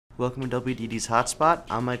Welcome to WDD's HotSpot.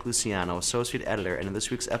 I'm Mike Luciano, Associate Editor, and in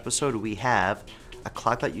this week's episode we have a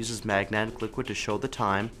clock that uses magnetic liquid to show the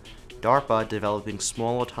time, DARPA developing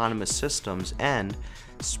small autonomous systems, and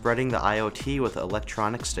spreading the IoT with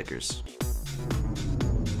electronic stickers.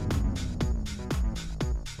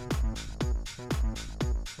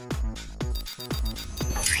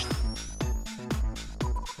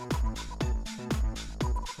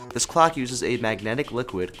 This clock uses a magnetic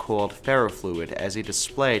liquid called ferrofluid as a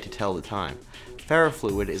display to tell the time.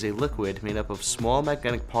 Ferrofluid is a liquid made up of small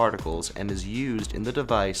magnetic particles and is used in the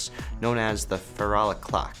device known as the ferrolic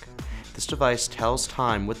clock. This device tells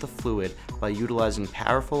time with the fluid by utilizing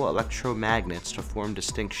powerful electromagnets to form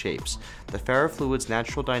distinct shapes. The ferrofluid's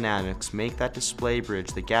natural dynamics make that display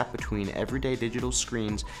bridge the gap between everyday digital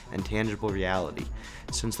screens and tangible reality.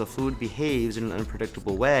 Since the fluid behaves in an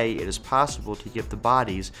unpredictable way, it is possible to give the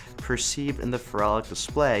bodies perceived in the ferrolic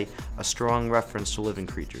display a strong reference to living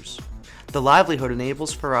creatures. The livelihood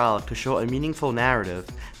enables ferrolic to show a meaningful narrative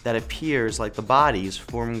that appears like the bodies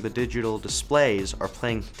forming the digital displays are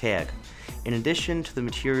playing tag. In addition to the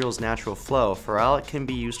material's natural flow, ferrolic can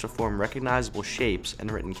be used to form recognizable shapes and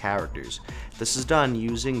written characters. This is done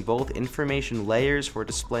using both information layers for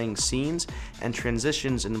displaying scenes and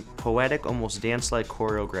transitions in a poetic, almost dance-like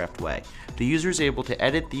choreographed way. The user is able to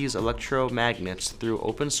edit these electromagnets through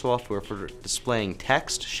open software for displaying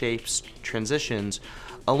text, shapes, transitions,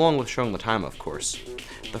 along with showing the time, of course.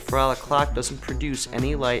 The ferrolic clock doesn't produce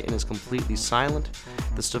any light and is completely silent.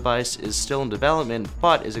 This device is still in development,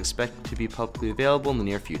 but is expected to be publicly available in the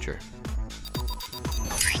near future.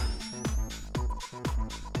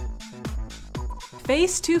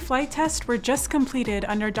 Phase 2 flight tests were just completed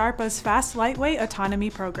under DARPA's Fast Lightweight Autonomy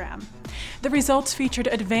program. The results featured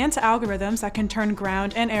advanced algorithms that can turn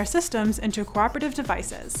ground and air systems into cooperative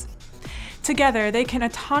devices. Together, they can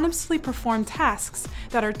autonomously perform tasks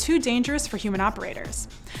that are too dangerous for human operators.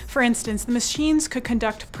 For instance, the machines could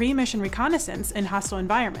conduct pre-mission reconnaissance in hostile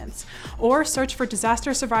environments, or search for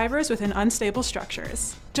disaster survivors within unstable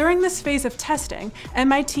structures. During this phase of testing,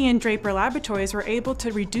 MIT and Draper Laboratories were able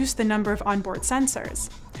to reduce the number of onboard sensors.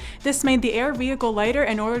 This made the air vehicle lighter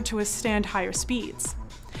in order to withstand higher speeds.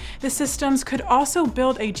 The systems could also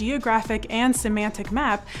build a geographic and semantic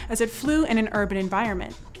map as it flew in an urban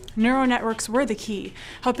environment. Neural networks were the key,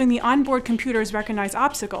 helping the onboard computers recognize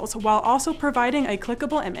obstacles while also providing a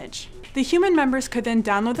clickable image. The human members could then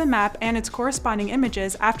download the map and its corresponding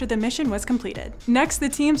images after the mission was completed. Next, the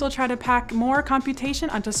teams will try to pack more computation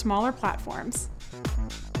onto smaller platforms.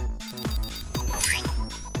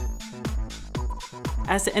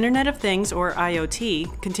 As the Internet of Things, or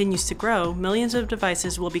IoT, continues to grow, millions of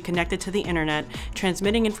devices will be connected to the internet,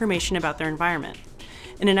 transmitting information about their environment.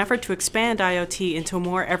 In an effort to expand IoT into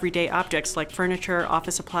more everyday objects like furniture,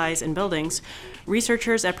 office supplies, and buildings,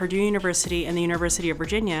 researchers at Purdue University and the University of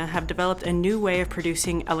Virginia have developed a new way of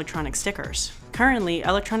producing electronic stickers. Currently,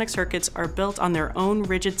 electronic circuits are built on their own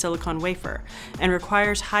rigid silicon wafer and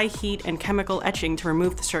requires high heat and chemical etching to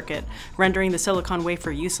remove the circuit, rendering the silicon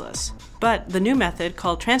wafer useless. But the new method,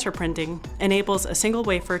 called transfer printing, enables a single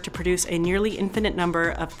wafer to produce a nearly infinite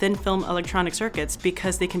number of thin film electronic circuits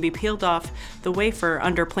because they can be peeled off the wafer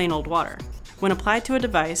under plain old water. When applied to a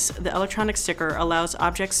device, the electronic sticker allows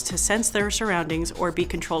objects to sense their surroundings or be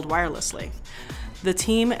controlled wirelessly. The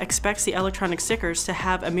team expects the electronic stickers to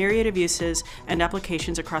have a myriad of uses and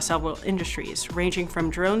applications across several industries, ranging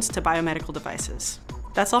from drones to biomedical devices.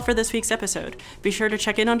 That's all for this week's episode. Be sure to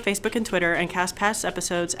check in on Facebook and Twitter and cast past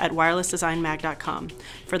episodes at wirelessdesignmag.com.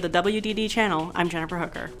 For the WDD channel, I'm Jennifer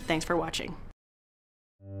Hooker. Thanks for watching.